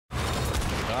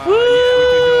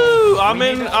Woo!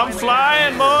 I'm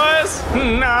flying, boys.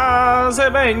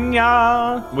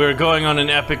 We're going on an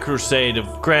epic crusade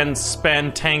of grand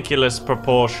spantanculous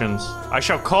proportions. I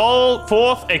shall call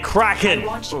forth a kraken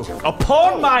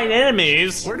upon mine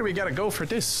enemies. Where do we gotta go for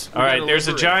this? All right, there's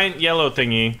a giant yellow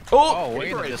thingy. Oh,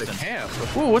 wait a distant camp.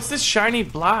 Ooh, what's this shiny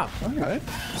blob? All right,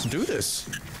 let's do this.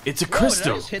 It's a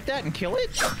crystal. Did I just hit that and kill it?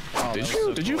 Oh,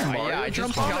 Did you? Yeah, I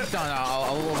just jumped on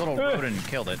a little rodent and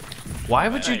killed it. Why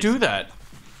would you do that?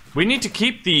 We need to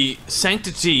keep the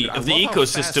sanctity of the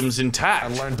ecosystems I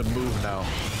intact. learned to move now.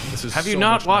 This is Have you so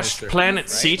not much watched nicer. Planet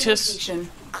Cetus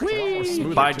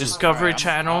Smoother, by too. Discovery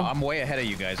Channel? I'm way ahead of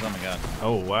you guys. Oh my god.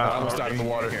 Oh I wow. almost died in the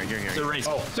water. Here. It's a race.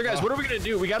 So guys, what are we gonna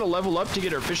do? We gotta level up to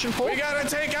get our fishing pole, We gotta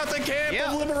take out the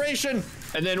camp of liberation.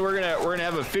 and then we're gonna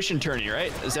have a fishing tourney,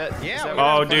 right? Is that? Yeah, Is that we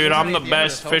what- Oh dude, I'm the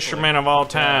best fisherman of all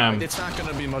time. It's not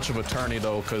gonna be much of a tourney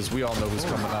though, because we all know who's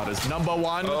coming out as number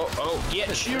one. Oh,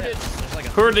 yeah, shoot it.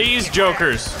 Who are these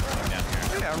jokers?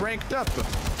 Yeah, ranked up.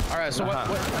 All right, so what?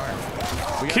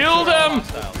 Kill them!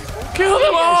 Kill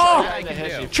them all!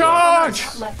 Charge!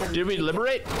 Did we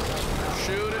liberate?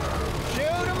 Shoot it.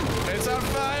 Shoot him! It's on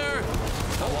fire.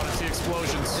 I want to see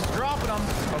explosions. Dropping them.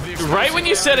 Of the Right when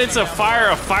you said it's a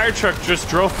fire truck just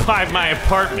drove by my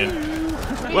apartment.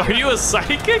 Well, are you a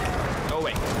psychic? Go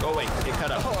away. Get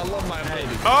cut up. Oh, I love my ability.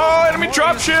 Oh, enemy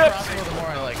dropship! The more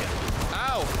I like it.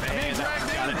 Ow! I'm being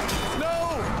dragged in.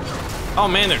 No! Oh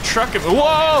man, they're trucking.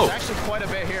 Whoa! There's actually quite a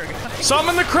bit here.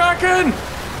 Summon the Kraken!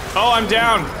 Oh, I'm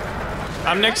down.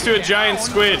 I'm next to a giant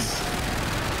squid.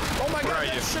 Oh my god,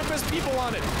 that ship has people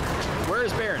on it. Where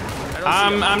is Baron? I don't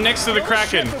see him. I'm next to the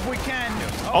Kraken. If we can.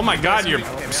 Oh my god, you're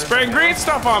spraying green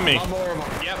stuff on me. More of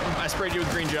them. Yep, I sprayed you with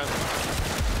green junk.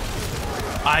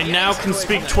 I now can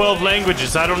speak 12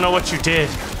 languages. I don't know what you did,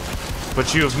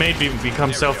 but you have made me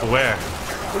become self-aware.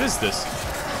 What is this?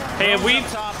 Hey, have we...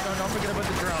 Top. Don't forget about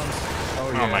the drones.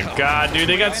 Oh my god, dude,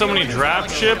 they got so many drop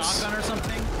ships. Shotgun or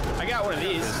something. I got one of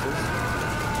these.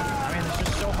 I mean, it's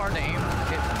just so hard to aim.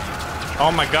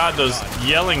 Oh my god, those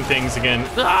yelling things again.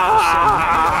 Oh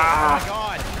Ah! my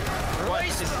god.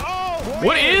 Oh,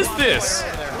 What is this?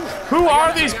 Who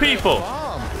are these people?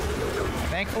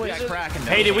 thankfully I cracked him.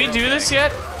 Hey, did we do this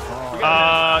yet?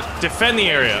 Defend the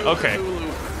area. Okay.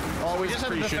 Always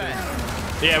appreciated.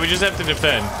 Yeah, we just have to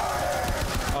defend.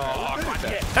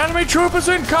 Enemy troopers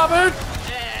incoming!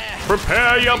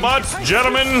 Prepare your butts,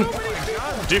 gentlemen!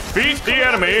 Defeat the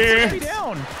enemy!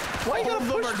 Down. Why you gotta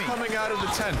push me? Coming out of the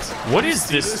tent. What is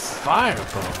this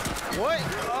fireball? What?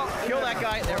 Oh, kill that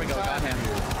guy. There we go. Got him.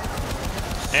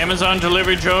 Amazon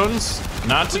delivery drones?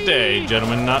 Not today,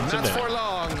 gentlemen, not Not today. for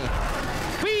long.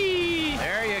 Whee!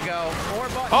 There you go. 4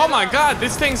 buttons. Oh my god,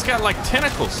 this thing's got like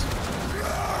tentacles.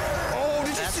 Oh,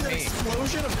 did you see that me.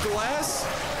 explosion of glass?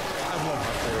 I love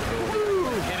my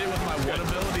ability. Hit it with my one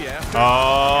ability after.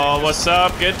 Oh, what's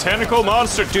up? Get tentacle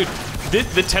monster. Dude,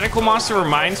 the tentacle monster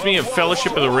reminds me of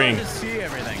Fellowship of the Ring. To see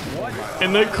everything. What?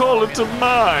 And they call it to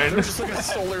mine. It's like a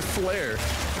solar flare.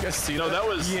 You guys see No, that? that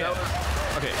was.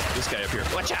 Okay, this guy up here.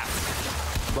 Watch out.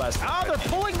 Blast. Oh, they're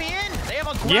pulling me in. They have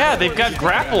a grapple. Yeah, they've got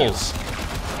grapples.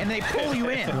 And they pull you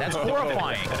in. That's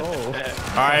horrifying.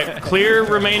 Alright, clear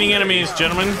remaining enemies,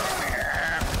 gentlemen.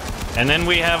 And then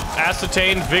we have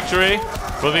ascertained victory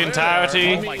for the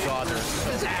entirety. Oh my god, there's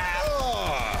so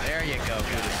there you go,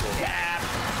 guys.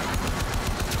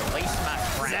 Place my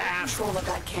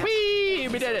crap. Whee!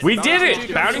 We did it. We did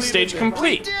it! Bounty stage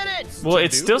complete. Did it! Well,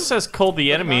 it still says call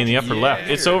the enemy in the upper left.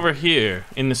 It's over here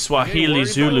in the Swahili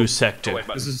Zulu sector. Go away,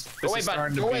 button. Go away,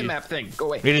 button. Go away, map thing. Go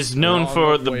away. It is known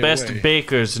for the way best away.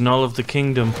 bakers in all of the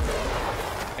kingdom.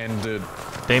 And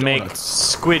They make donuts.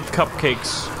 squid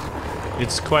cupcakes.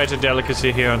 It's quite a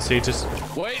delicacy here on Cetus.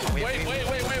 Wait.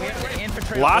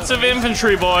 Infantry. Lots of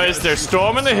infantry, boys. They're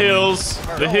storming the hills.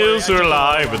 The hills are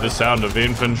alive with the sound of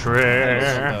infantry.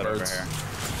 Birds.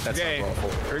 That's Okay, awful.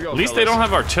 here we go. At least they don't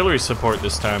have artillery support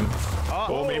this time.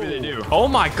 Oh, maybe they do. Oh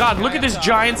my god, look at this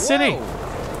giant city.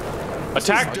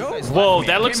 Attack. Whoa,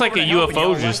 that looks like a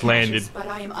UFO just landed. But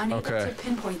I am unable to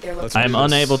pinpoint their Let's I location. am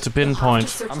unable to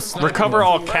pinpoint. Recover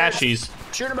all caches.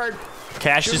 Shoot a bird.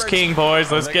 Cash is king,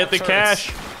 boys. Let's get the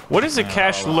cash. What does a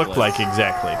cache look like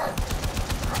exactly?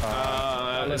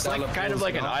 It's like kind of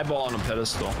like an eyeball on a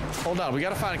pedestal. Hold on, we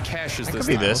gotta find caches this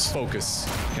be time. this. Let's focus.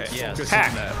 Okay. Yes. Focus Hack.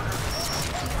 on that.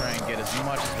 Try and get as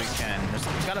much as we can. There's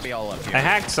gotta be all up here. I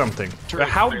hacked something. But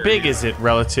how big is it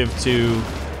relative to...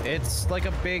 It's like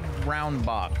a big round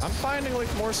box. I'm finding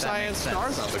like more science sense.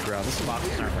 stars on the ground. This is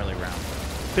Boxes aren't really round.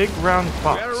 Big round We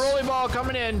got a box. rolling ball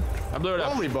coming in. I blew it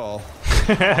up. volleyball.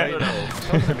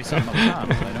 There'll be something up top.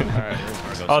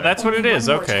 Alright. Oh, that's what it is.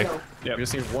 Okay. We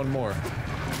just need one more.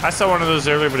 I saw one of those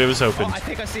earlier, but it was open. Oh, I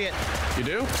think I see it. You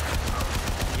do?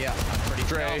 Yeah, I'm pretty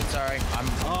sure. Dre. Oh, sorry.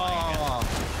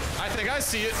 I think I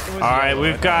see it. All right,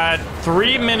 we've got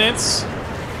 3 minutes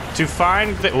to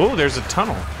find the. Oh, there's a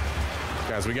tunnel.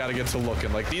 Guys, we gotta get to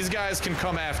looking. Like, these guys can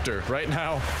come after. Right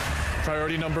now,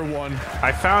 priority number 1.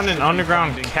 I found an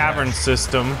underground cavern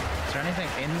system. Is there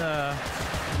anything in the...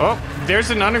 Oh, there's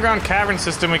an underground cavern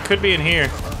system. It could be in here.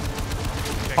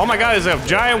 Oh my God, there's a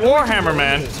giant Warhammer,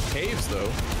 man. There's caves,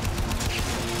 though.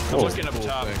 I'm looking up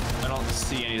top. I don't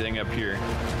see anything up here.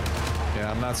 Yeah,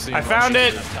 I'm not seeing. I found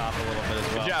it. Up top a little bit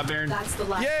as well. Good job, Baron. That's the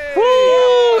last. Yay!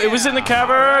 Woo! It was in the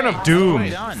cavern of doom.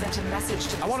 Done. Sent a message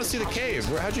to I want to see the cave.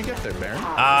 How'd you get there, Baron?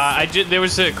 There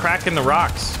was a crack in the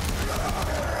rocks.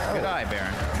 Good eye,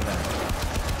 Baron.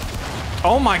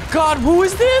 Oh my God, who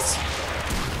is this?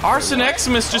 Arson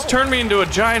Eximus just turned me into a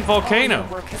giant volcano.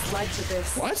 Work has led to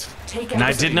this. What? Take And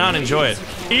I did not enjoy it.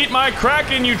 Eat my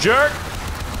Kraken, you jerk!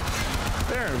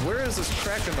 Baron, where is this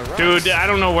crack in the rocks? Dude, I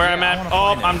don't know where I'm I at. wanna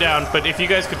Oh, find it. I'm down. But if you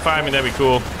guys could find me, that'd be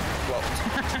cool.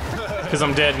 Because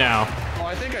I'm dead now. Oh,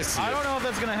 I think I see I it. don't know if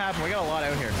that's gonna happen. We got a lot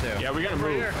out here too. Yeah, we gotta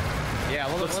move. Yeah,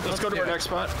 Let's go to our next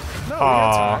spot. No, we got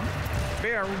Aw. time.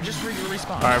 Baron, just respawn.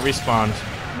 All right,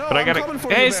 respawned. No, But I I'm gotta. coming for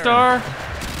you, Hey, Baron. Star.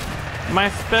 My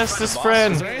bestest Is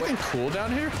friend. there anything cool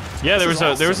down here? Yeah, there This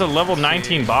was is a awesome. level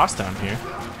 19 boss down here.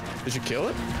 Did you kill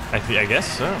it? I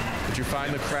guess so. Did you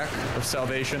find the crack of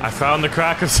salvation? I found the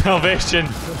crack of salvation,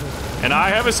 and I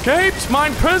have escaped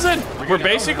mine prison. We're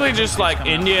basically just like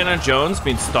Indiana Jones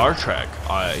meets Star Trek.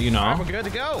 You know. We're good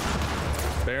to go.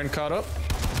 Baron caught up.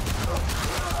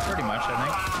 Pretty much,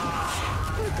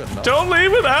 I Good enough. Don't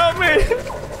leave without me.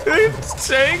 They're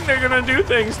saying they're gonna do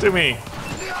things to me.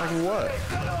 Like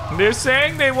what? They're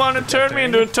saying they want to turn me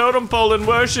into a totem pole and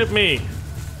worship me.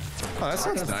 Oh, that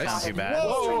sounds think. Not nice. too bad.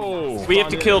 Whoa! We have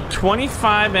to kill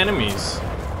 25 enemies.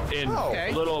 In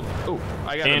Okay. little. Oh,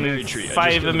 I got In a berry tree. I just 5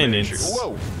 got a berry minutes. tree.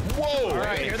 Whoa! Whoa! All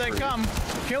right, here they come.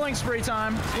 Killing spree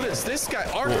time. What is this guy?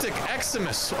 Arctic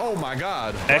Eximus. Oh my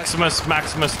God. Eximus,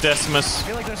 Maximus, Decimus, I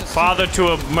feel like there's a father to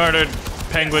a murdered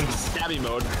penguin. Stabby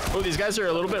mode. Oh, these guys are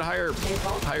a little bit higher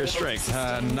strength.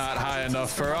 Not high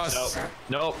enough for us.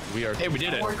 Nope. We are. Hey, we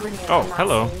did it. Oh,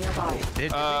 hello.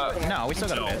 No, we still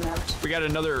got a bit. We got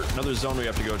another zone we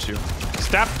have to go to.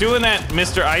 Stop doing that,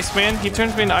 Mr. Iceman. He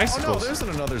turns me into Oh no, icicles. there's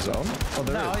another zone. Oh,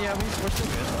 there No, is. yeah, we're still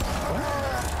good.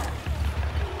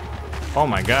 Oh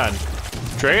my God.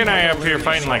 Dre and I are up here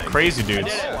fighting like crazy dudes.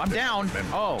 Oh, I'm down.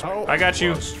 Oh, I got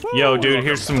you. Yo, dude,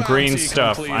 here's some green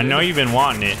stuff. I know you've been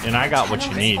wanting it, and I got what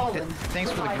you need. thanks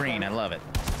for the green. I love it.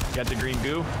 Got the green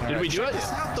goo. Did we do it?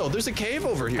 Though there's a cave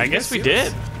over here. I You guess guys we see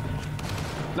this?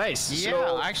 did. Nice. Yeah,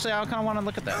 So, actually, I kind of want to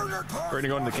look at that. we're gonna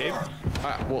go in the cave.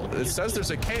 Well, it says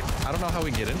there's a cave. I don't know how we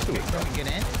get into it. Can we get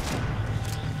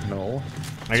in? No.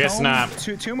 I guess not.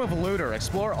 Tomb of Looter.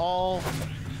 Explore all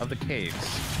of the caves.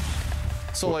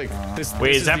 So like this.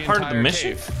 Wait, this is that the part of the entire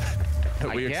mission? cave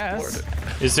that we I guess. explored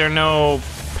it. Is there no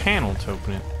panel to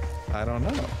open it? I don't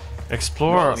know.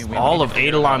 Explore Well, I mean, we all need of to figure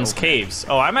out how to Eidolon's open it. caves.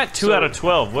 Oh, I'm at 2 out of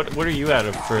 12. What are you at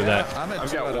for that? I'm at I've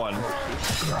 2 out got of- one.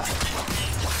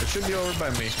 It should be over by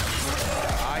me.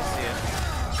 I see it.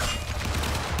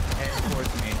 Head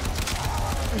towards me.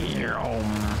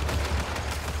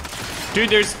 Dude,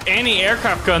 there's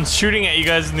anti-aircraft guns shooting at you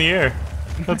guys in the air.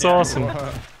 That's awesome.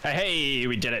 Hey,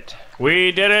 we did it.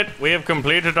 We did it. We have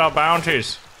completed our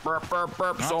bounties. Burp, burp,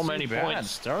 burp. Not So too many bad.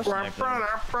 points. Star Sniper.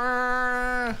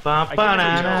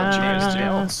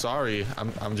 Oh, sorry.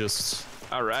 I'm just.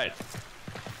 All right.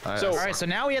 So All right, so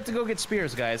now we have to go get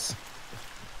spears, guys.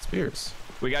 spears.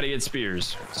 We got to get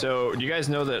spears. So, do you guys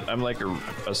know that I'm like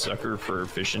a sucker for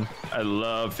fishing? I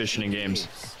love fishing in games.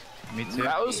 Me too.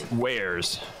 How's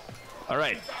wares? All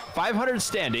right, 500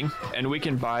 standing, and we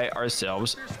can buy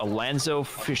ourselves a Lanzo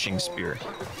fishing spear.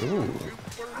 Ooh.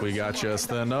 We got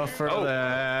just enough for Oh.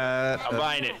 that. I'm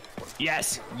buying it.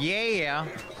 Yes, Yeah.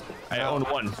 I own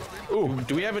one. Ooh,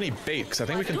 do we have any bait? Because I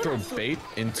think we can throw bait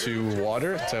into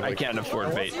water to have I like can't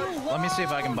afford bait. Let me see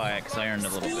if I can buy it, because I earned a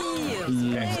little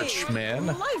bit. rich man.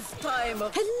 Lifetime.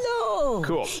 Hello.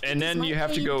 Cool. And then It's you my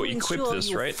have to aim go to equip ensure this,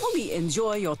 you right? Fully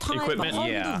enjoy your time Equipment? on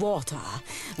Yeah. the water,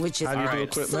 which is How do you do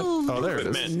equipment? Oh, there it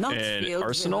is. Equipment not and filled with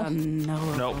arsenal?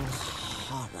 Nope.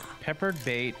 horror. Peppered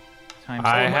bait times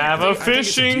I have a I think it's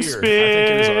fishing gear. I think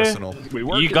it is spear. arsenal. We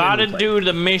work You and gotta then we do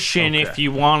the mission Okay. if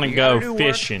you want to You gotta go do work.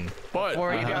 fishing. But Or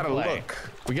we you gotta gotta play. look.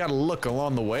 We gotta look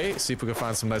along the way, see if we can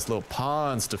find some nice little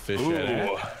ponds to fish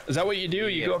at. Is that what you do?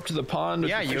 You go up to the pond?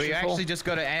 With Yeah, the you fishing actually pole? just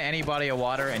go to any body of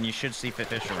water and you should see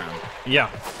fish around. Yeah,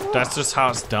 that's just how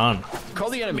it's done.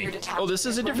 Call the enemy. Oh, this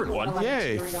is a different one.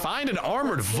 Yay, find an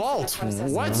armored vault.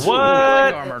 What?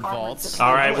 What? Armored vaults.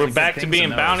 All right, we're back to Things being in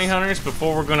bounty those. hunters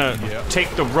before we're gonna take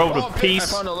the road Oh, of I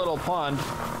peace. found a little pond.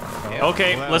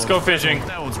 Okay, Well, that let's go one's- fishing.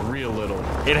 That one's real little.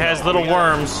 It has little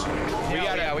worms. We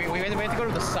have to go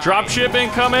to the side. Dropship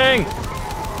incoming.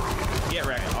 Get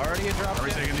ready. Already a drop Are we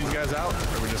ship? taking these guys out?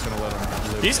 Or are we just gonna let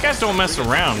them live? These guys don't mess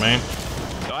around, man.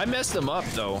 No, I messed them up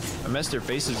though. I messed their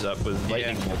faces up with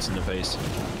lightning bolts in the face.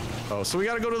 Oh, so we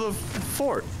gotta go to the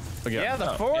fort again. Yeah,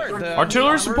 the fort. The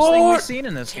Artillery first thing support. we've seen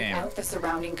in this Take game. out the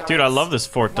surrounding guards. Dude, I love this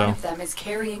fort One though. of them is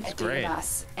carrying a Great.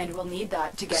 DMS, and we'll need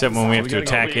that to get Except when we have inside. to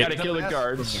attack We gotta it. kill the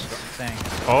guards. Thing.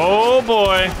 Oh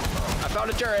boy. I found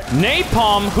a turret.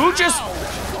 Napalm? Who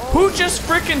just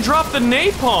freaking dropped the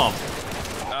napalm?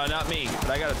 Not me, but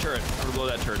I got a turret. I'm gonna blow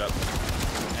that turret up.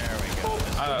 There we go.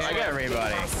 I got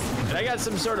everybody. And I got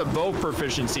some sort of bow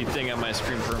proficiency thing on my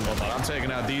screen for a moment. I'm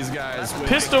taking out these guys with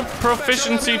Pistol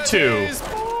proficiency 2. I'm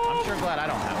sure glad I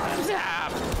don't have that.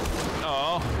 Zap!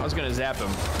 Oh, I was gonna zap him.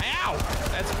 Ow!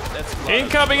 That's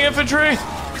Incoming infantry.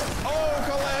 Oh,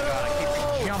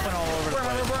 Coletto! Jumping all over the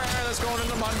place. Let's go into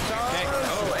the montage. Okay.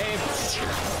 Oh, hey.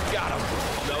 Got him. Oh,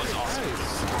 that was awesome.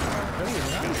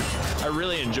 I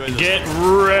really enjoyed this. Get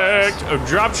wrecked. Oh,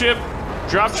 dropship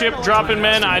dropping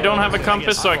men. I don't have a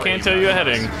compass, so I can't tell you a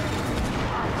heading.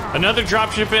 Another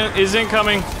dropship is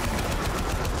incoming.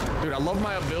 Dude, I love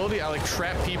my ability. I like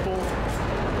trap people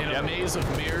in a maze of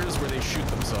mirrors where they shoot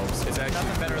themselves. It's actually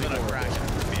Nothing better than a Kraken,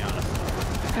 to be honest.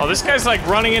 Oh, this guy's like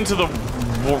running into the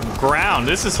ground.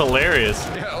 This is hilarious.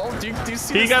 Yeah, oh, do you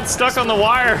see He this? got stuck on the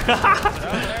wire.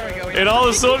 There we go. And all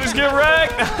the soldiers get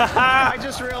wrecked. I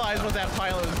just realized what that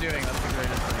pilot was doing. That's the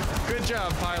greatest thing. Good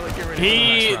job, pilot. Get ready He for the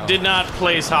next round. did not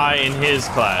place high in his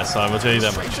class, I will tell you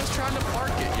that much. He's just trying to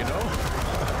park it, you know?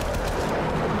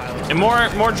 And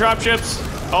more dropships.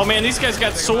 Oh man, these guys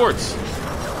got swords.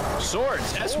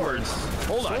 Swords, S-words.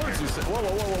 Hold on. Swords, you said. Whoa,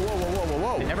 whoa, whoa, whoa, whoa, whoa,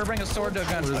 whoa, whoa. Never bring a sword to a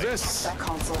gunfight. What is this? That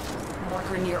console. More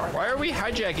Grenier or Why are we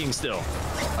hijacking still?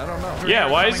 I don't know. Yeah,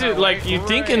 why is it like you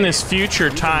think in this future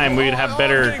time we'd have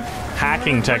better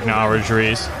hacking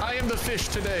technologies? I am the fish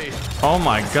today. Oh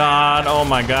my god,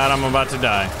 I'm about to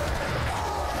die.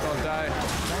 Don't die.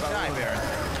 Die, Baron.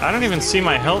 I don't even see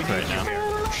my health right now.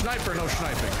 Sniper, no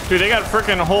sniping. Dude, they got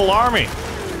freaking a whole army.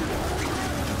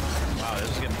 Wow, this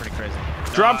is getting pretty crazy.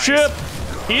 Dropship!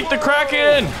 Eat the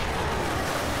Kraken!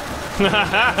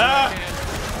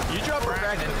 You drop a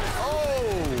Kraken.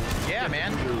 Oh! Yeah,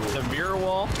 man. The mirror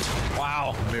wall.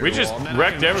 Wow. We just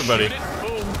wrecked everybody. Shoot it,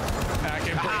 boom. Pack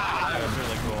and That was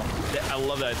really cool. I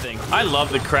love that thing. I love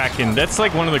the Kraken. That's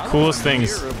like one of the coolest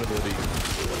things. Mirror ability.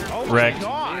 Oh my Wrecked.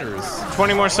 God. Mirrors.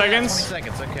 20 more 20 seconds.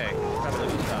 seconds, okay. Probably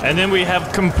this time. And then we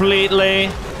have completely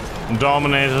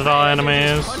dominated our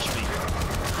enemies. Punch me.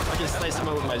 I can slice them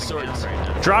up with my swords.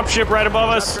 Dropship right above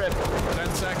us. 10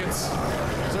 seconds.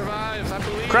 Survive, I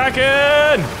believe.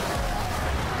 Kraken!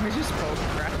 We just both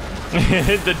cracked.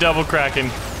 Hit the double Kraken.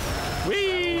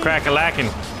 Crack-a-lackin'.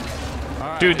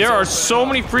 Dude, there are so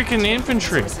many freaking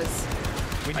infantry. resources.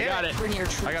 We did I got it. Grenier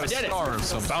troops. I got a did it. star of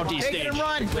some. Bounty Take it stage and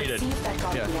run. completed. See if that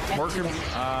got Yeah. the Working.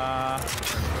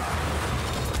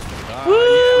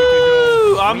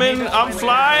 Woo! I'm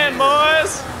flying,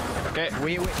 boys. Okay.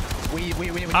 We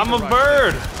need I'm to a rush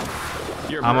bird.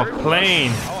 You're I'm a bird?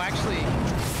 plane. this. Oh, actually,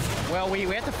 well, we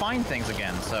have to find things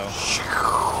again, so.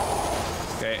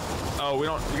 Okay. Oh, we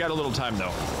got a little time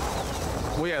though.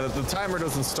 Well, yeah, the timer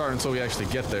doesn't start until we actually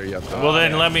get there yet, though. Well,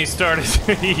 then let me start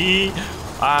it.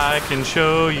 I can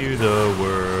show you the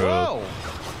world. Whoa!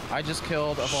 I just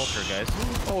killed a vulture, guys.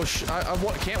 Oh,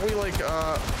 what, can't we, like,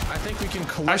 I think we can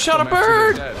collect I shot them a after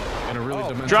they're bird! dead in a really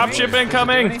dimensional Dropship way.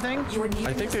 incoming! Anything? You would need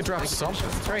I think they dropped something.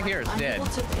 It's right here. It's dead.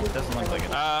 Doesn't look like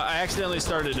it. I accidentally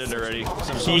started it already.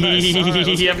 nice. All right,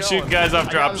 let's get I'm shooting going. guys off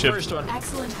I got the dropship. first one.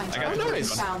 Excellent hunting. got the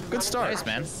nice. Found Good start. Nice,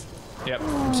 man. Yep.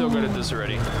 I'm so good at this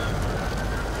already.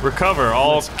 Recover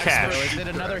all So cash. is it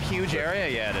another huge area?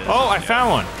 Yeah, it is. Oh, I found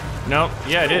one. No,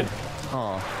 yeah, I did.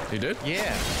 Oh, you did?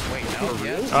 Yeah. Wait, no.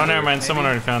 Yeah. Oh, never mind. Someone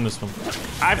already found this one.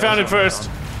 I found it first.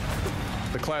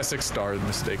 The classic star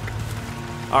mistake.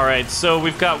 All right, so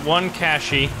we've got one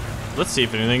cachie. Let's see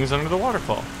if anything's under the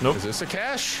waterfall. Nope. Is this a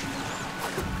cache?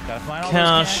 Gotta find all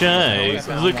those Cache. caches. Oh, I The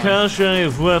found one. cache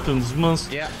of weapons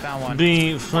must Yeah, found one.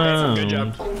 be found. Good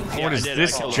job. What is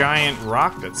this giant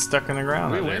rock that's stuck in the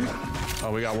ground? We out there? win?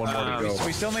 Oh, we got one more to go.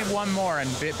 We still need one more, and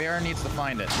Baron needs to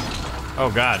find it.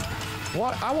 Oh God.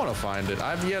 What? I want to find it.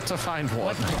 I've yet to find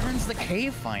one. What turns the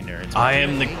cave finder? It's I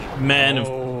am the man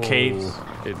Oh, of caves.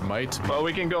 It might be. Well,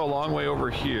 we can go a long way over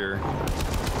here.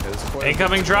 There's quite a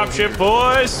Incoming bit to go dropship, here.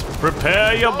 boys.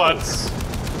 Prepare your butts.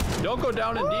 Don't go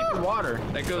down in deep water.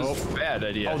 That goes bad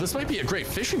idea. Oh, this might be a great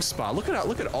fishing spot. Look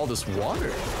at all this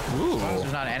water. Ooh.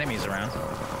 There's not enemies around.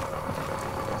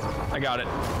 I got it.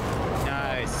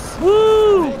 Nice.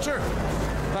 Woo! Vulture.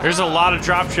 There's a lot of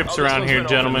dropships Oh, this around one's here, been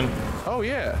gentlemen. Oh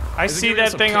yeah. I Is it see giving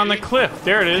us that a thing on the pity- cliff.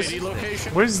 There it pity is.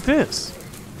 location? What is this?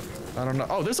 I don't know.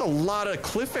 Oh, there's a lot of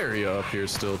cliff area up here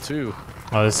still too.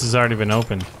 Oh, this has already been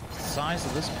opened. Size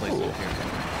of this place up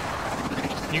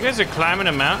here. You guys are climbing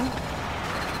a mountain?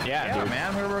 Yeah, dude.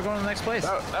 Man, we're going to the next place.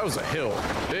 That was a hill.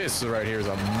 This right here is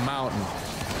a mountain.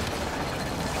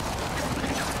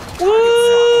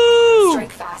 Woo!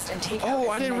 Strike fast and take out Oh, as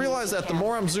I didn't many realize as you that. The can.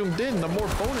 more I'm zoomed in, the more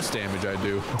bonus damage I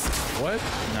do. What?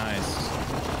 Nice.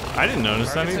 I didn't notice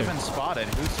that Targets have either. been spotted.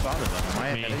 Who spotted them? Am I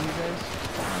ahead of you guys?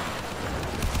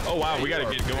 Oh wow, we gotta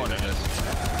get going on this.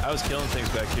 I was killing things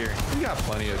back here. We got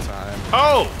plenty of time.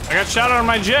 Oh, I got shot out of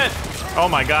my jet. Oh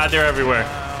my god, they're everywhere.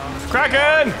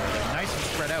 Kraken! Nice and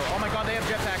spread out. Oh my god, they have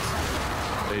jetpacks.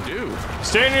 They do.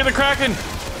 Stay near the Kraken.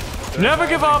 Never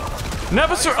give up.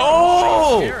 Never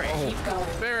Oh! Scary. Keep going.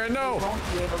 There, no. Won't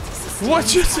be able to sustain What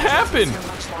just attacks happened? for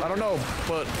much I longer. don't know,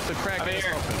 but the crack is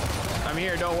here. open. I'm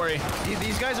here, don't worry.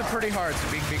 These guys are pretty hard, so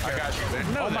be careful. got you.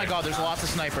 No, Oh my god, there's lots of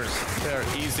snipers. They're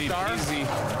easy Star? peasy.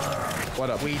 What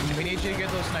up? We need you to get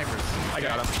those snipers. I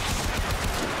got him.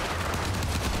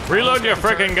 Reload your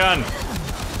frickin' gun.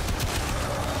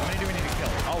 How many do we need to kill?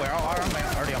 Oh, we're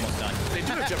already almost done. They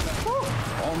do jump.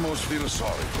 Almost feel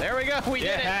sorry. There we go. We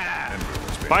did it.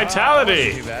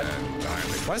 Vitality. Too bad.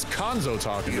 Why is Konzo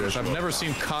talking to us? I've never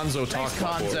seen Konzo talk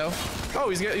Thanks, before. Konzo. Oh,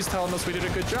 he's telling us we did a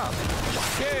good job.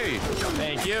 Yay!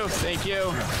 Thank you, thank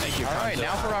you, thank you. All right, Konzo.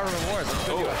 now for our reward. Let's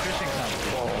go do a fishing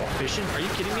competition. Fishing? Are you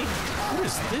kidding me? What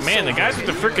is this? Man, the guys with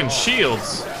the frickin'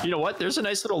 shields. You know what? There's a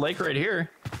nice little lake right here.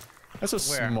 That's a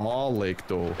Where? small lake,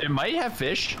 though. It might have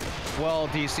fish. Well,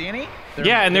 do you see any?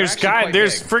 Yeah, and there's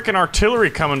there's frickin'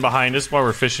 artillery coming behind us while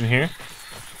we're fishing here.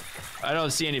 I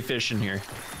don't see any fish in here.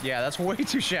 Yeah, that's way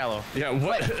too shallow. Yeah,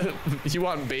 what? You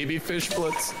want baby fish,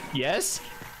 Blitz? Yes?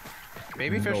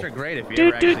 Baby fish No. are great if you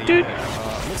Doot, ever doot, actually doot. eat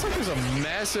it. Looks like there's a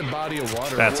massive body of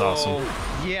water. That's Whoa. awesome.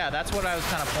 Yeah, that's what I was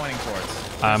kind of pointing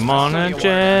towards. I'm on a Plenty of water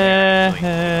down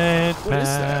here, jet What is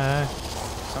that?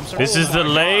 Some sort This of- is the my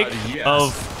lake God, yes.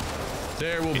 of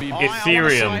There will be. Oh, I wanna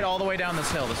Ethereum. slide all the way down this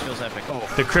hill. This feels epic.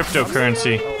 the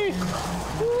cryptocurrency.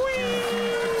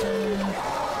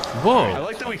 I Whoa.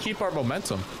 like that we keep our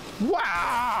momentum.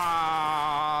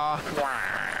 Wow!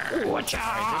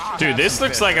 Dude, this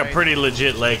looks like a pretty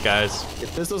legit lake, guys.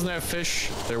 If this doesn't have fish,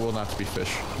 there will not be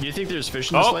fish. Do you think there's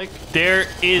fish in this Oh, lake? there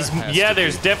is. There has Yeah, to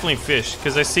there's be. definitely fish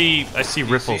because I see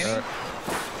ripples. any?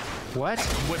 What?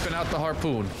 Whipping out the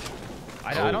harpoon.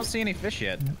 I don't see any fish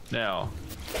yet. No.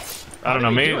 I don't know,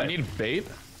 Do I maybe. need bait?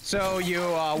 So you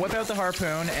whip out the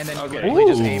harpoon and then you Okay. literally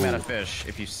just Ooh. aim at a fish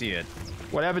if you see it.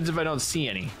 What happens if I don't see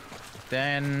any?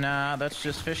 Then that's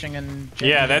just fishing and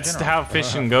Yeah, that's how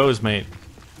fishing goes, mate.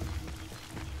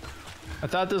 I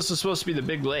thought this was supposed to be the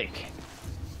big lake.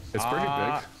 It's pretty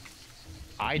big.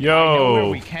 I Yo. know where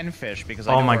we can fish because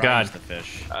I Oh know my where I God. use the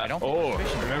fish. I don't Oh, think there's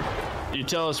fish in there. remember? You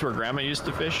tell us where Grandma used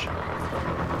to fish? Wait,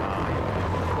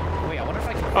 I wonder if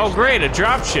I can fish Oh, great, a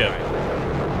dropship.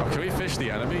 Can we fish the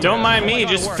enemy? Don't Yeah. mind Oh my me,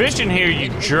 God, just it works. fishing here, you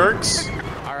jerks.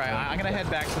 Alright, I'm gonna head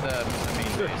back to the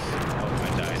main base.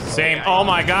 Oh, I died. Same. Oh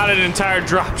my god, an entire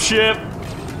dropship.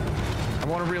 I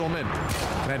want to reel them in.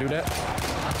 Can I do that?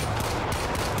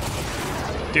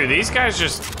 Dude, these guys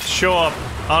just show up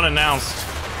unannounced.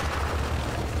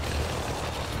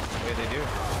 Wait, they do.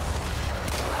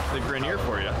 The Grenier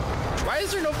for you. Why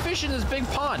is there no fish in this big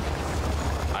pond?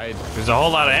 I There's a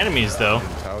whole lot of enemies, though.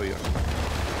 didn't tell you.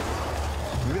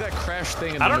 Maybe that crash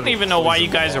thing. In I the don't middle even know why you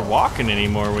poisoned guys the are ball. walking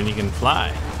anymore when you can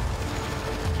fly.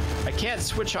 I can't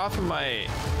switch off of my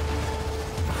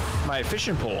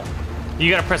fishing pole.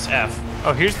 You gotta press F.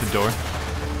 Oh, here's the door.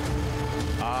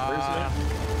 I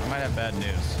might have bad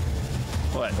news.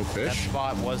 What? No That fish?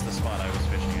 spot was the spot I was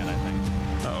fishing at, I think.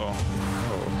 Uh-oh.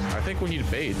 Oh, I think we need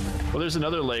bait. Well, there's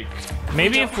another lake.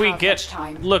 Maybe don't if we have get... much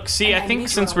time. Look, see, An I think enemy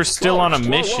since drone we're is still on a close.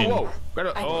 mission... I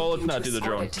Oh, need let's you not to do the escort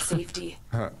drone. it to safety.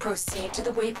 Proceed to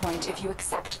the waypoint if you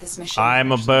accept this mission.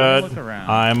 I'm a Look bird, around.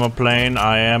 I'm a plane,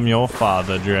 I am your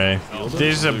father, Dre.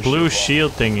 There's a blue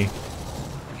shield thingy.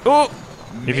 Oh!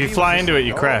 If you fly into it,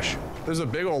 you crash. There's a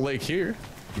big old lake here.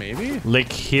 Maybe?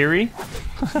 Lake Erie?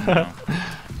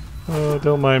 Oh,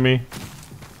 don't mind me.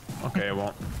 Okay, I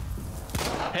won't.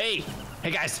 Hey!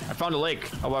 Hey guys, I found a lake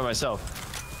all by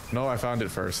myself. No, I found it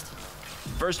first.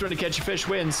 First one to catch a fish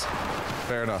wins.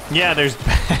 Fair enough. Yeah, there's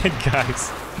bad guys.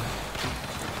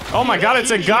 Oh my god,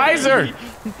 it's a geyser!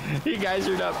 He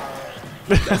geysered up.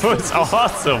 That was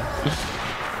awesome.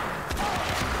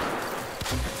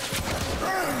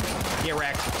 Get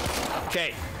wrecked.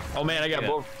 Okay. Oh man, I got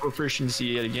more proficiency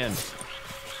yet again.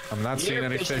 I'm not seeing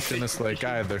any fish in this lake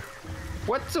either.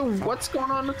 What's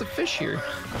going on with the fish here?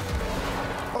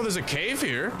 Oh, there's a cave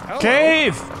here. Hello.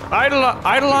 Cave!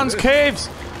 Eidolon's caves!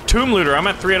 Tomb looter, I'm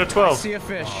at 3 out of I 12. see a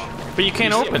fish. But you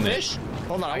can't open it. Fish?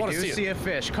 Hold on, I I want do to see see it. a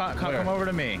fish. Come over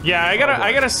to me. Yeah, I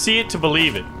gotta see it to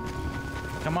believe it.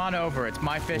 Come on over. It's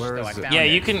my fish, Where though. I is it? found Yeah,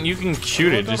 it. you can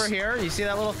shoot it. Look Just over here. You see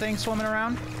that little thing swimming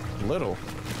around? Little.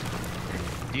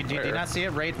 Do you Where? not see it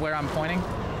right where I'm pointing?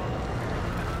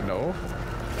 No.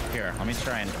 Here, let me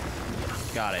try and...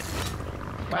 Got it.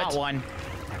 Got one.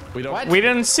 We don't. we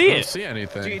didn't see don't it. see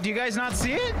anything. Do you guys not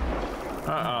see it?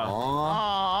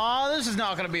 Oh, this is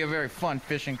not going to be a very fun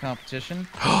fishing competition.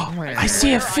 I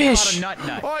see a I fish. caught a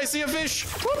nut. Oh, I see a fish.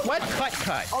 What?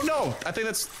 Cut. Oh no! I think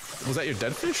that's. Was that your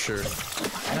dead fish or?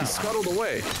 He scuttled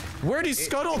away. Where'd he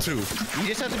scuttle to? You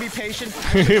just have to be patient.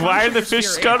 Why are the fish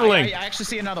scuttling? I actually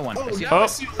see another one. I see no. Oh,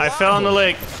 I fell in the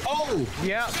lake. Oh!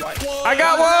 Yeah. I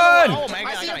got Oh one! my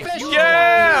god, I got a huge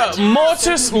Yeah!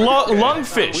 Mortis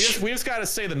lungfish. We just gotta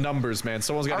say the numbers, man.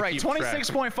 Someone's gotta All right, keep track.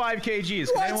 26.5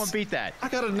 kgs. Can anyone beat that? I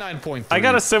got a 9.3. I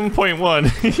got a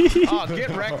 7.1. Oh, get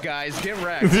wrecked, guys. Get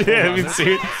wrecked. Yeah, we can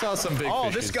see it. I saw some big Oh,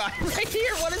 fishes. this guy right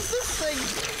here. What is this thing?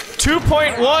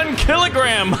 2.1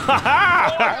 kilogram.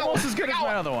 Almost as good as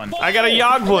my other one. I got a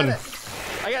yog one.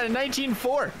 I got a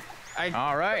 19.4.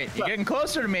 All right, you're getting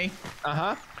closer to me.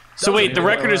 Uh-huh. So wait, the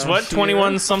record is what?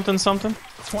 21 something something?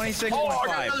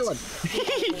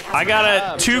 26.5. I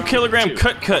got a 2 kilogram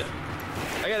cut.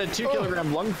 I got a 2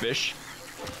 kilogram lungfish.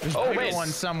 Oh Bigger wait, one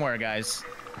somewhere, guys.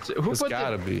 so who It's put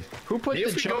gotta be. who put Maybe the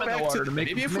if we chum go in the back water to to make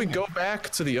maybe if we go back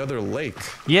to the other lake.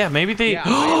 Yeah, maybe they. Yeah,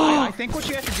 I think what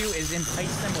you have to do is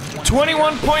entice them with one.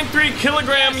 21.3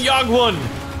 kilogram yog one.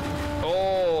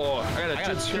 Oh, I got I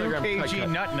got a a 2 2 kilogram kg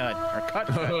nut or cut.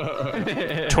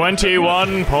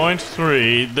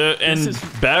 21.3.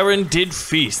 And Baron did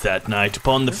feast that night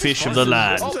upon the fish of the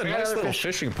land. This is a nice little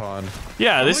fishing pond.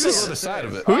 Yeah, this Look at the other is. side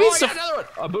of it. Who Oh, needs I to? got another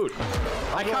one. A boot.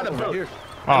 I caught a boot.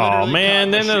 Oh man,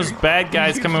 then caught a those shoe. bad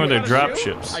guys come in with their You got a drop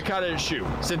shoe? ships. I caught a shoe.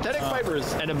 Synthetic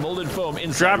fibers and a molded foam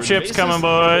inside. Drop with ships bases- coming,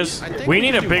 boys. I think We need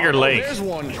a can do- bigger oh, lake. There's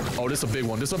one. Oh, this is a big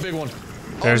one. This is a big one.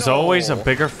 There's no. always a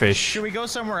bigger fish. Should we go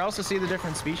somewhere else to see the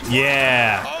different species?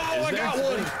 Yeah. Oh, I got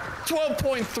one.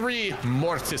 12.3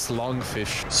 mortis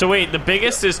longfish. So wait, the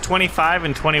biggest is 25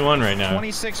 and 21 right now.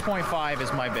 26.5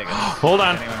 is my biggest. Hold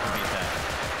on. Anyone can beat that.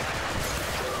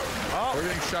 We're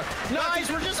getting shot. Guys,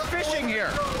 we're just fishing here.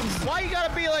 Why you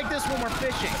gotta be like this when we're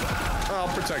fishing? I'll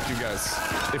protect you guys.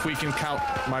 If we can count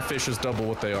my fish as double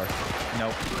what they are.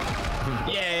 Nope.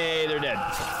 Yay, they're dead.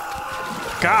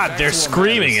 God, they're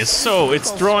screaming. It's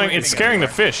scaring the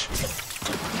fish.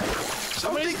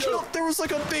 Somebody killed. There was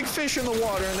like a big fish in the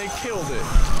water and they killed it.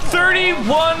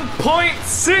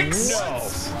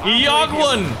 31.6. Yog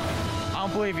one. I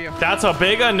don't believe you. That's a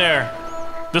big one there.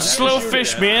 The slow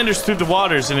fish meanders through the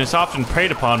waters and is often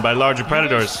preyed upon by larger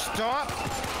predators. Stop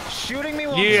shooting me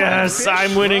while Yes,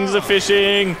 I'm I'm winning the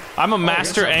fishing. I'm a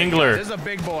master This angler. is a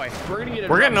big boy. We're gonna get.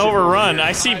 We're getting overrun.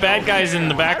 I see bad guys in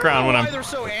the background when I don't know I'm. why they're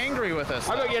so angry with us.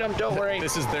 I'll go get him. Don't worry.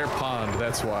 This is their pond.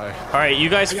 That's why. All right, you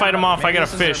guys fight them off. I got a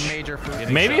This is fish. their major food.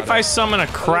 Maybe if I summon a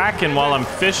kraken while I'm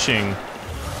fishing.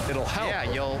 It'll help. Yeah,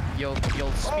 you'll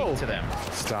speak to them.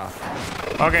 Stop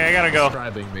Okay, I gotta go.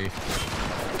 describing me.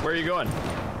 Where are you going?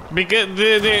 Because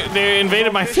they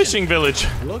invaded my fishing village.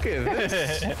 Look at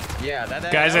this. Yeah,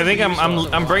 Guys, I think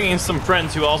I'm bringing some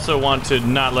friends who also want to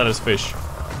not let us fish.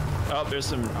 Oh, there's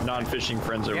some non-fishing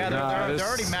friends over Yeah, there. they're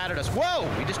already mad at us. Whoa!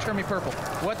 He just turned me purple.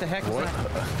 What the heck was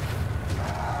that?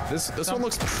 This one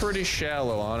looks pretty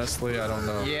shallow, honestly. I don't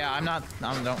know. Yeah, I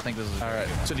don't think this is. All right,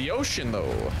 to the ocean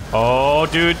though. Oh,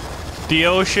 dude, the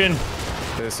ocean.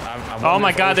 I Oh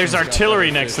my God, there's artillery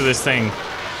next to this thing.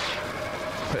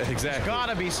 Exactly.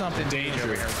 Gotta be something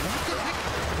dangerous.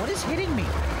 What is hitting me?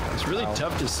 It's really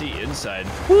tough to see inside.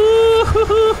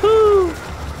 Woo-hoo-hoo-hoo.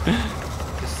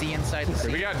 To see inside the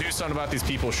sea. We gotta do something about these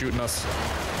people shooting us.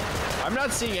 I'm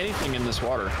not seeing anything in this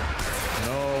water.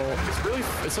 No,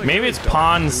 it's like Maybe really it's dark,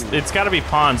 ponds. too. It's got to be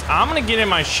ponds. I'm gonna get in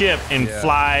my ship and Yeah.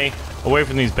 fly away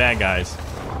from these bad guys.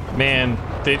 Man,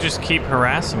 they just keep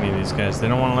harassing me. These guys. They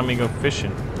don't want to let me go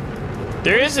fishing.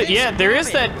 There is it. Yeah, there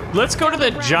is that. Let's go to the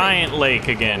giant lake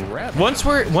again. Once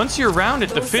you're around it,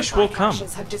 the Those fish will supply come.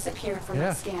 caches have disappeared from Yeah.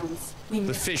 my scans. We The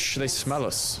missed fish, they smell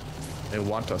us. They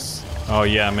want us. Oh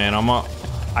yeah, man.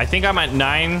 I think I'm at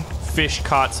 9 fish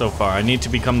caught so far. I need to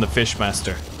become the fish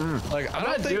master. Like, I'm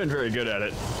not doing very good at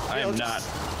it. I am not.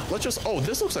 Let's just. Oh,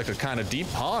 this looks like a kind of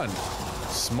deep pond.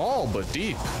 Small but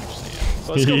deep.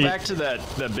 Let's go back to that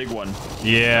big one.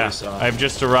 Yeah, I've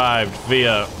just arrived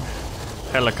via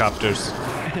helicopters.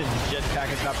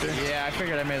 Jetpack copter. Yeah, I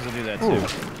figured I may as well do that Ooh.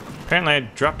 too. Apparently I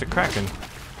dropped a kraken.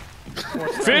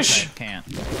 Fish! Can't.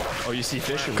 Oh, you see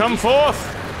fish? Come forth!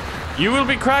 You will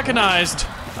be krakenized!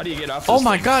 How do you get off? Oh this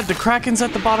my thing? god, the kraken's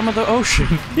at the bottom of the ocean.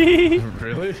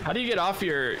 Really? How do you get off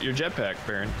your jetpack,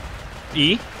 Baron?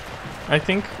 E, I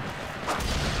think.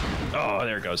 Oh,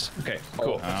 there it goes. Okay,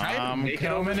 cool. I'm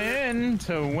coming in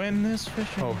to win this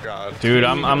fishing. Oh god. Dude,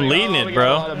 I'm leading it, We got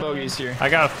a lot bro. of bogeys here. I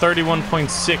got a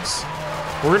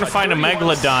 31.6. We're gonna find a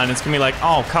megalodon. It's gonna be like,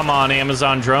 oh, come on,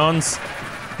 Amazon drones.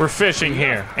 We're fishing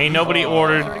here. Ain't nobody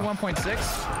ordered 31.6.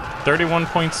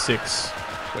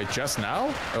 31.6. Wait, just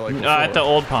now? Or like At the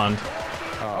old pond.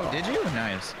 Oh, did you?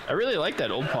 Nice. I really like that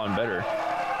old pond better.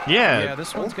 Yeah. Yeah,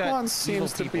 this one's got Pond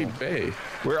seems to be bay.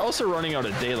 We're also running out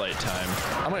of daylight time.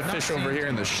 I might fish over here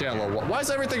in the shallow. Why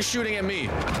is everything shooting at me?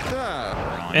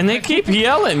 Ah. And they keep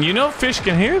yelling. You know fish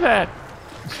can hear that.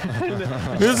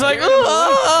 It's like,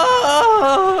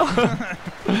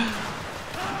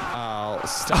 Oh,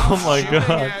 stop oh my shooting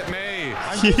god. at me.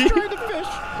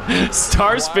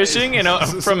 Stars fishing, and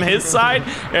from his side,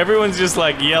 everyone's just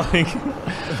like yelling.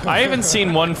 I haven't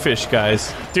seen one fish,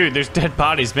 guys. Dude, there's dead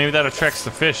bodies. Maybe that attracts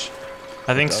the fish.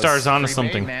 I think Star's onto Free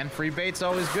something. bait, man. Free bait's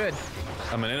always good.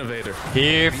 I'm an innovator.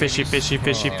 Here, fishy, fishy,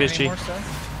 fishy, Any fishy. more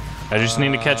stuff? I just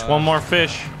need to catch one more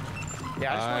fish.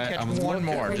 Yeah, I just want to catch one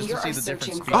more When just you to see are the different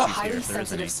searching for a species here, highly if there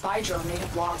is any. sensitive spy drone they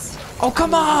have lost. Oh,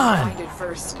 come on! Find it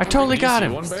first I totally and got see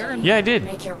him. one, Baron? Yeah, I did.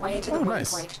 make your way to the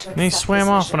nice. waypoint to And he accept swam this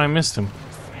off when I mission. missed him.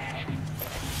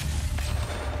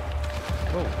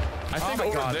 I think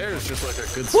over there is just like a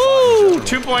good spot. Woo! in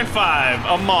general.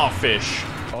 2.5, a mawfish.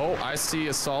 Oh, I see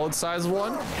a solid size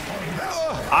one.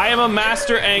 I am a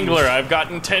master angler. I've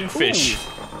gotten 10 fish.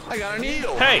 I got an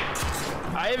eel. Hey!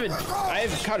 I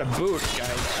haven't caught a boot,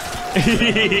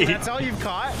 guys. That's all you've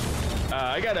caught?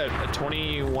 I got a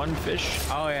 21 fish.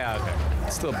 Oh, yeah, okay.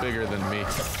 Still bigger than me.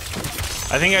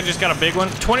 I think I just got a big one.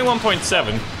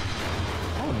 21.7.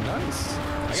 Oh, nice.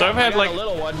 So I've had I got like, a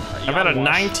little one. I've had a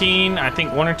 19, I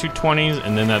think 1 or 2 20s,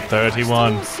 and then that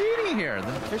 31. Still seedy here.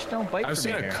 The fish don't bite I've for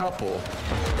seen me a here. couple.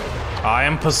 I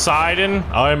am Poseidon.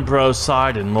 I am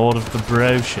Brosidon, Lord of the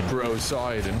Brocean.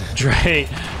 Poseidon.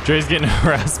 Dre's getting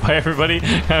harassed by everybody.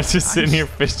 I was just sitting here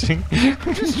fishing.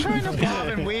 Just trying to bob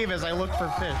and weave as I look for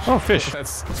fish. Oh, fish.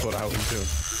 That's what I was doing.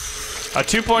 A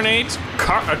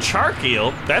 2.8, a shark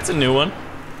eel. That's a new one.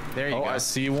 There you Oh, go. I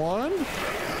see one.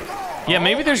 Yeah,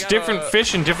 maybe there's I got different a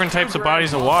fish in different types of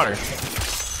bodies of water.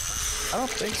 I don't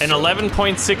think An so.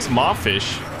 11.6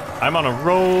 mawfish. I'm on a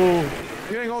roll.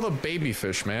 You're getting all the baby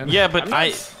fish, man. Yeah, but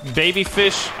baby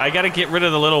fish, I gotta get rid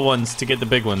of the little ones to get the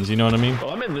big ones, you know what I mean? Well,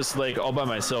 I'm in this lake all by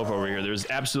myself over here. There's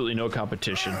absolutely no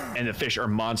competition, and the fish are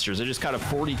monsters. I just caught a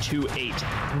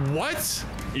 42.8. What?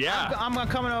 Yeah. I'm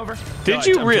coming over. Did No,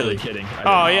 you I'm really? totally kidding.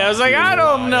 Oh, yeah, I was like, I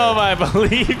don't know if I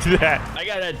believe that. I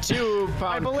got a 2-pound.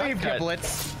 I believe you, cut.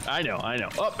 Blitz. I know.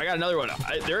 Oh, I got another one.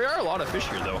 There are a lot of fish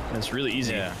here, though. And it's really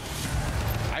easy. Yeah.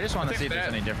 I just want to see if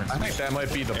there's any difference. I think that might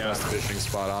be the best fishing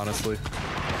spot, honestly.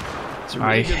 It's a really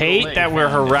I good little hate lake. that we're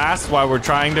harassed while we're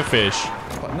trying to fish.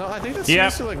 But no, I think that's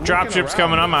Yep, seriously, like dropship's looking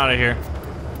coming. around. I'm out of here.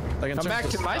 Like in Come terms back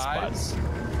of to my size. spots.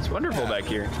 It's wonderful back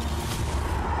here.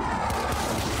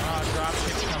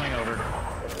 Dropship's coming over.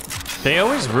 They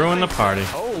always ruin the party.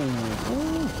 Oh.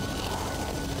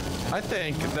 I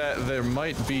think that there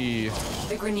might be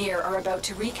The Grenier are about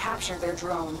to recapture their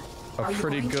drone. a Are you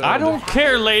pretty going to good. I don't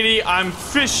care, lady. I'm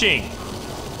fishing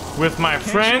with my Can't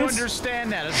you friends.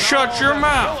 understand that? It's Shut all your about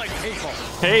mouth. killing people.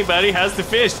 Hey, buddy, how's the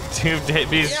fish? It'd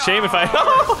be a shame if I.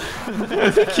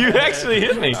 I think you actually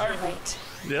hit me. Right.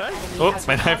 Did I? Oh,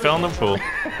 and I fell in the pool.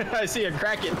 I see a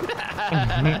kraken.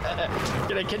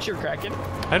 Can I catch your kraken?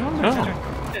 I don't know.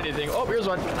 Anything? Oh, here's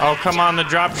one. Oh, come on, the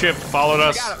dropship followed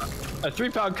us. Got him. A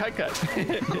 3-pound cut.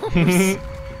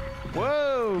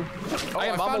 Whoa. Oh, I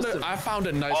am almost I found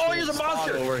a nice. Oh, little here's a spot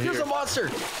monster. over Here's here. a monster.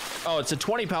 Oh, it's a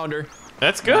 20-pounder.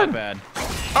 That's Not good. bad.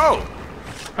 Oh,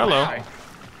 hello. I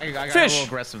got a Fish. little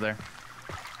aggressive there.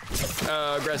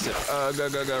 Aggressive. Go,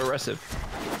 aggressive.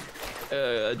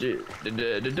 Where's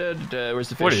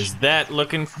the fish? What is that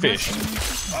looking fish?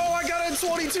 Oh, I got a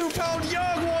 22-pound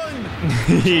young one.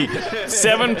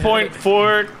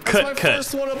 7.4 That's my cut.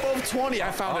 first one above 20.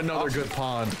 I found another good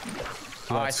pond.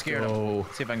 Oh, I Let's scared go.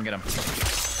 him. See if I can get him. 2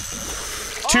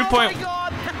 Oh point. my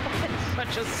god!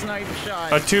 Such a snipe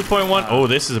shot. A 2.1. Oh,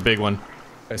 this is a big one.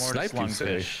 A More snipe, you slung say?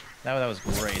 fish. That was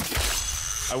great.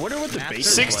 I wonder what the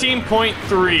base 16.3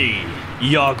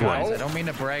 Yogwin. I don't mean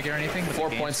to brag or anything, but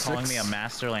 4.6. calling me a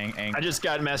master angler. I just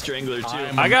got Master Angler too.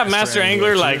 I got Master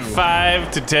Angler like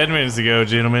 5 to 10 minutes ago,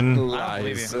 gentlemen.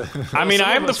 Lies. I mean,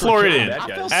 I am the Floridian.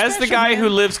 As the guy who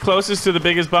lives closest to the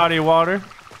biggest body of water,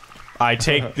 I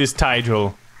take this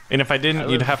title. And if I didn't,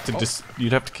 you'd have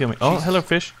to kill me. Oh, hello,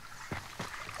 fish.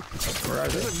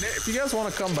 If you guys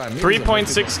want to come by me,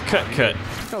 3.6 cut.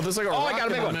 No, there's like a rock I got a in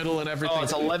big the one. middle and everything. Oh,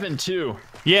 it's 11 too.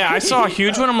 Yeah, I saw a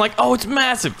huge one. I'm like, oh, it's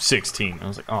massive. 16. I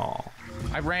was like, oh.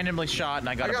 I randomly shot and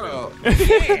I got a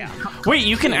boot. Wait,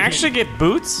 you can actually get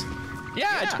boots?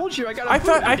 Yeah, I told you I got a I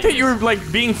boot. thought you were like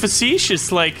being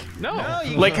facetious, like No.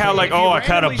 like how like oh I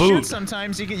caught a boot.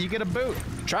 Sometimes you get a boot.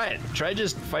 Try it. Try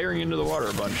just firing into the water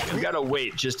a bunch. You gotta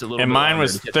wait just a little bit. And mine longer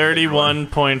was to get to the front.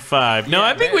 31.5. No,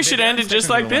 I think we should end it just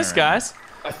like this, guys.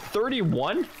 A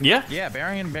 31? Yeah. Yeah,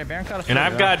 Baron caught a And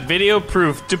I've got video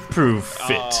proof to prove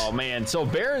fit. Oh man, so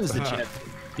Baron's the champ.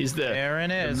 He's the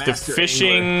Baron is The master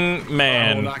fishing I will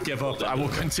man. not give up. I will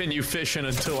continue fishing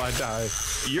until I die. angler.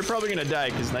 You're probably gonna die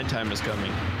because nighttime is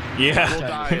coming. Yeah.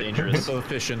 Nighttime is dangerous. With the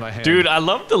fish in my hand. Dude, I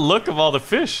love the look of all the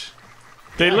fish.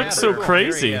 They look so they're cool.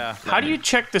 crazy. Very, How do you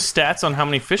check the stats on how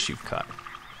many fish you've caught?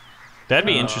 That'd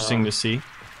be interesting to see.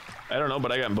 I don't know,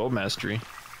 but I got bow mastery.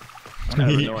 I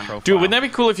have no profile. Dude, wouldn't that be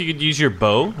cool if you could use your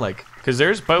bow? Like, because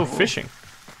there's bow fishing.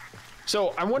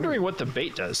 So I'm wondering what the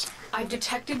bait does. I've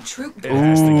detected troop. it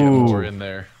has to get more in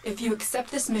there. If you accept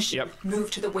this mission, Yep.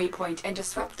 move to the waypoint and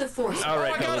disrupt the force. All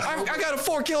right, I got a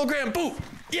 4-kilogram boot.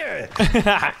 Yeah.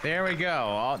 There we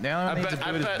go. The I only one that needs a bet,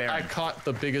 I, boot is bet I Baron. caught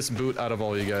the biggest boot out of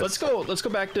all you guys. Let's go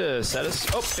back to Cetus.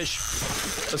 Oh, fish.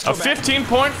 Let's go A back.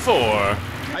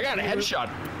 15.4. I got a headshot.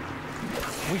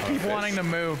 We keep wanting to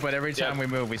move, but every time we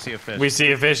move, we see a fish. We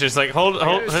see a fish. It's like hold.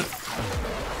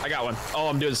 I got one. Oh,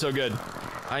 I'm doing so good.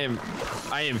 I am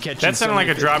catching. That so sounded like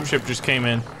many a dropship just came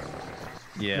in.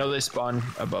 Yeah. No, they spawn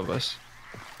above us.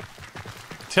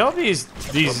 Tell these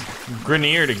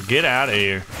Grenier to get out of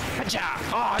here.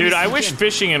 Oh, Dude, I wish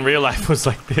fishing in real life was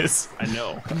like this. I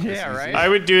know. Yeah, right? I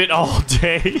would do it all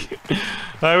day.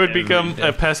 I would become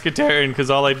a pescatarian because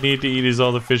all I'd need to eat is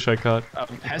all the fish I caught.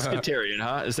 Pescatarian,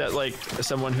 huh? Is that like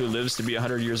someone who lives to be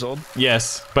 100 years old?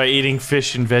 Yes, by eating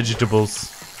fish and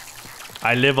vegetables.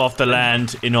 I live off the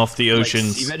land and off the Like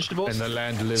oceans. sea vegetables? And the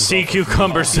land lives. Sea off of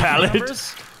cucumber salad.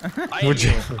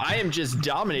 I am just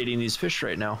dominating these fish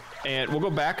right now. And we'll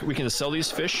go back. We can sell these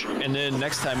fish, and then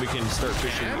next time we can start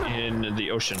fishing in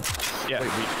the ocean. Yeah,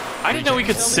 I didn't know we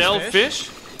could sell fish.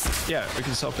 yeah, we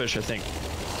can sell fish. I think.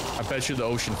 I bet you the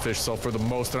ocean fish sell for the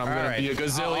most, and I'm gonna Alright. be a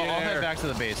gazillionaire. I'll head back to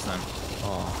the base then.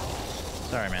 Oh.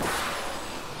 Sorry, man.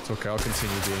 It's okay, I'll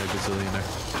continue being a gazillionaire.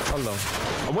 Hello.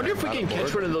 I wonder if we can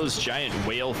catch one of those giant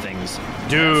whale things.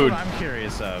 Dude, That's what I'm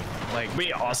curious of. Like, It'd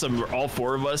be awesome. All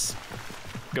four of us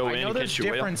go I in know and there's catch your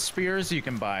whale. different spears you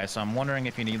can buy, so I'm wondering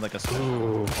if you need like a.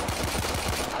 Ooh.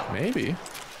 Maybe.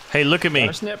 hey, look at me.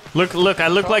 Star snip. Look, I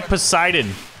look like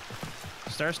Poseidon.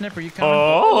 Star Snip, are you coming?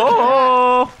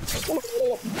 Oh.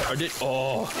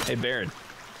 Oh, hey Baron,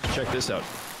 check this out.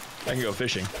 I can go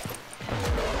fishing.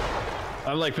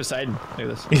 I'm like Poseidon. Look at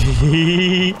this.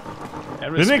 I'm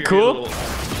gonna Isn't it spear cool? you a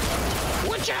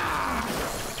little-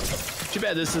 Too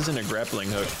bad this isn't a grappling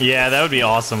hook. Yeah, that would be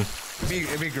awesome.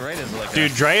 It'd be great as like.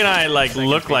 Dude, Dre and I like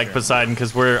look like feature. Poseidon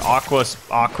because we're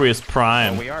Aqueous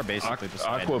Prime. we are basically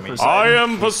Poseidon. Aqua I mean, Poseidon. I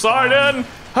am Poseidon,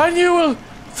 and you will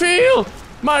feel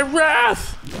my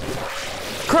wrath.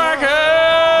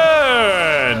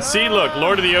 Kraken! See, look,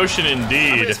 Lord of the Ocean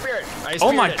indeed.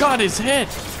 Oh my God, his head!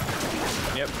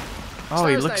 Yep. Oh,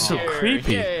 he looks so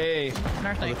creepy. Yay.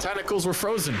 The tentacles were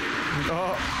frozen.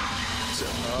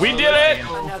 We did it!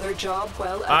 Another job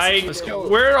well executed.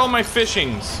 Where are all my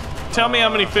fishings? Tell me how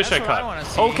many fish I what I wanna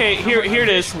caught. see. Okay, here it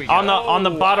is on the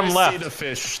bottom I see left. the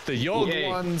fish, the yolk Yay.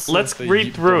 ones. Let's the-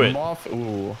 read through the it. moth-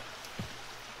 Ooh.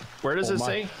 Where does it my-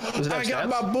 say? Does it have I got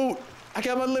stats? my boot. I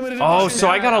got my limited. Oh, edition. so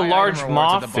I got a item large rewards at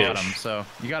the mawfish. bottom, so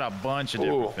you got a bunch of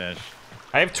different Ooh. fish.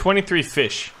 I have 23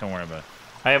 fish. Don't worry about it.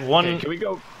 I have one. Okay, can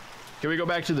we go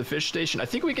back to the fish station? I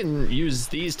think we can use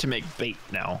these to make bait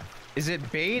now. Is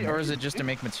it bait or is it just to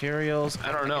make materials?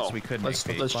 I don't know. guess we could Let's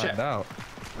make bait. let's check. Find out.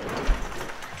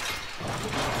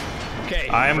 Okay.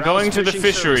 I am browse going to the fishing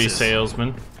fishery services.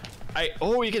 salesman.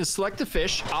 Oh, you can select the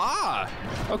fish. Ah,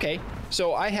 okay.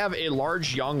 So I have a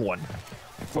large young one.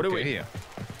 What do we? Here.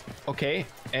 Okay,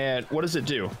 and what does it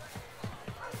do?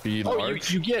 Be Oh,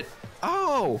 large. you get.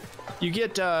 Oh, you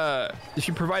get. If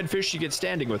you provide fish, you get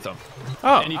standing with them.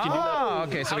 Oh, And you can do that. Oh,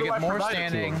 okay, so we get more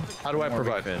standing. How do I more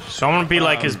provide fish. so I'm gonna be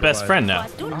like his best friend now.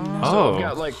 I've Oh,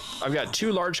 got I've got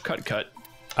 2 large cut.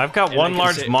 I've got and I one can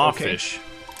large say, mawfish.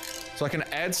 So I can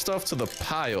add stuff to the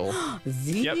pile.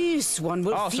 This one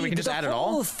will Oh, feed so we can just the add it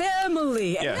all? whole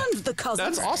family Yeah. and the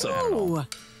cousins That's awesome. too.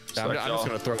 I'm just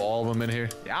gonna throw all of them in here.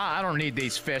 Yeah, I don't need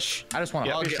these fish. I just want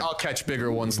to fish 'em. I'll catch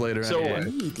bigger ones later. So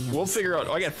anyway. we'll figure out.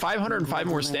 Oh, I got 505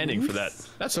 more standing for that.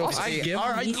 That's So if awesome. I give All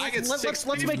right, I get let's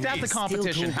make that the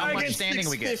competition. How much standing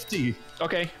we get? 650.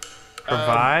 Okay.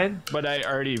 Provide. But I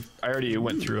already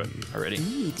went through it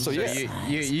already. So yeah.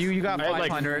 You got I had like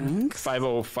 500.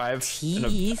 505. and a-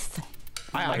 Teeth.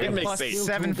 I can make plus bait.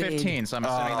 715, so I'm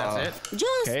assuming that's it.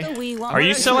 Just Okay. the wee one. Are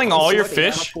you selling all your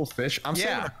fish? Couple fish. I'm Yeah.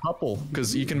 saying a couple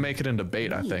because you can make it into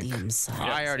bait. I think. Medium size.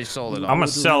 I already sold it all. I'm gonna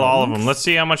sell all of them. Let's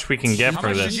see how much we can get How for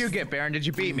much did this. you get, Baron? Did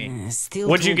you beat me? Still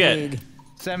What'd you too get? big.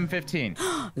 715.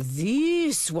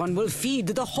 This one will feed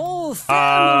the whole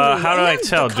family. How do I and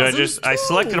tell? the Do I cousins just I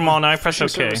selected them all now? I press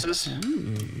OK. Services.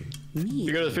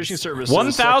 You go to the fishing service.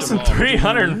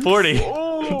 1,340.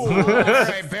 All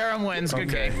right, Baron wins. Good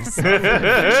game.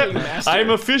 I'm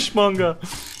a fishmonger.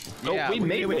 Yeah, we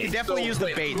we could definitely use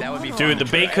the bait. That would be fun. Dude, the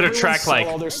bait could attract Everyone like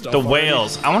sell all their stuff the already?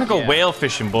 whales. I want to go Yeah. whale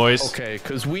fishing, boys. Okay,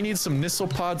 because we need some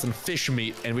nisselpods and fish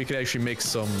meat, and we could actually make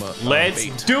some. Let's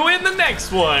bait. do it in the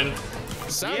next one.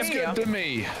 Sounds Yeah. good to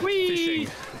me. Fishing.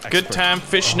 Good expert. time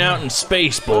fishing out in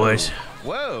space, boys.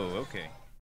 Whoa, okay.